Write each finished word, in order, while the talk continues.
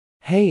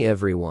Hey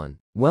everyone,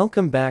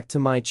 welcome back to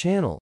my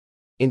channel.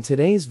 In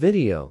today's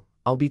video,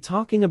 I'll be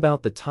talking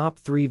about the top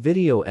 3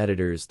 video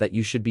editors that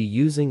you should be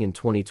using in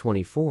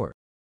 2024.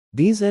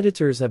 These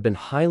editors have been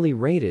highly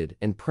rated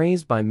and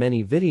praised by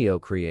many video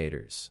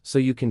creators, so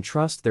you can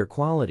trust their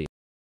quality.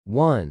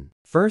 1.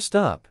 First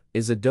up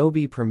is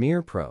Adobe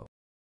Premiere Pro.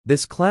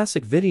 This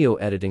classic video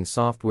editing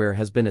software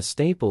has been a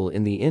staple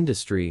in the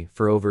industry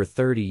for over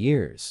 30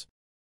 years.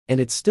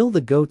 And it's still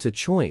the go-to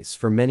choice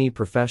for many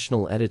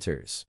professional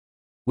editors.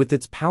 With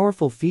its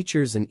powerful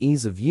features and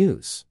ease of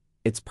use,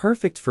 it's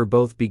perfect for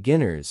both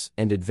beginners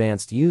and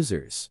advanced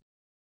users.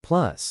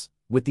 Plus,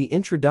 with the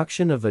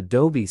introduction of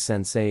Adobe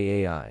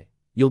Sensei AI,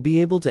 you'll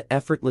be able to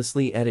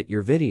effortlessly edit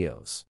your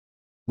videos,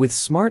 with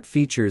smart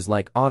features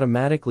like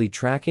automatically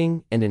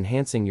tracking and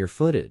enhancing your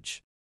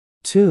footage.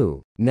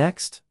 2.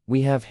 Next,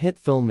 we have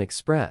HitFilm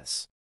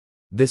Express.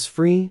 This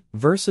free,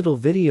 versatile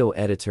video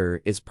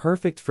editor is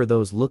perfect for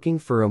those looking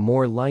for a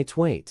more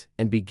lightweight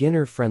and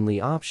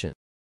beginner-friendly option.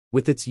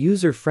 With its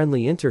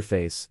user-friendly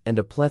interface and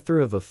a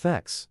plethora of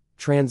effects,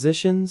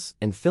 transitions,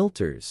 and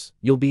filters,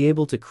 you'll be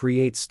able to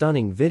create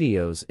stunning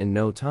videos in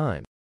no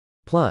time.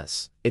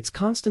 Plus, it's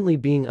constantly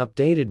being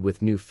updated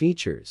with new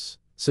features,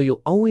 so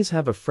you'll always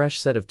have a fresh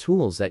set of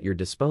tools at your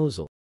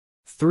disposal.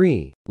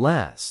 3.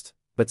 Last,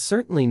 but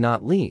certainly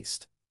not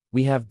least,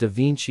 we have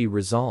DaVinci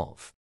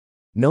Resolve.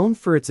 Known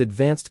for its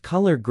advanced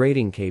color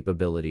grading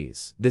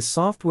capabilities, this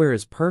software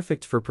is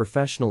perfect for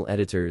professional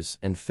editors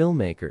and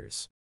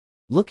filmmakers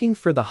looking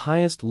for the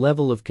highest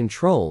level of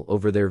control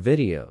over their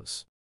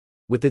videos.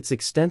 With its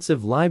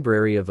extensive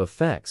library of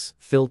effects,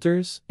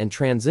 filters, and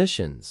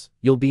transitions,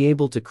 you'll be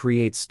able to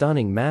create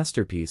stunning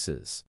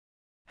masterpieces.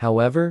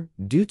 However,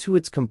 due to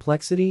its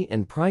complexity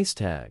and price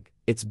tag,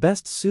 it's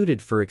best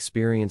suited for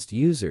experienced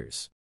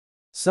users.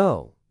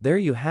 So, there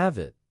you have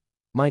it.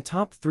 My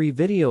top 3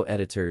 video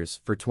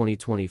editors for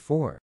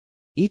 2024.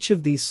 Each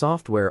of these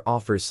software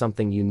offers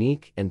something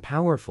unique and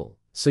powerful,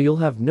 so you'll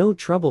have no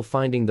trouble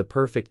finding the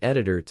perfect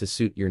editor to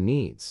suit your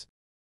needs.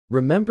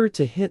 Remember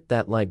to hit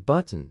that like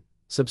button,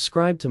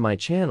 subscribe to my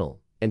channel,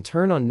 and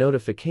turn on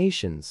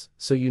notifications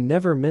so you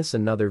never miss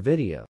another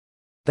video.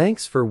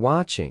 Thanks for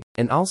watching,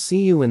 and I'll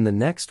see you in the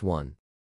next one.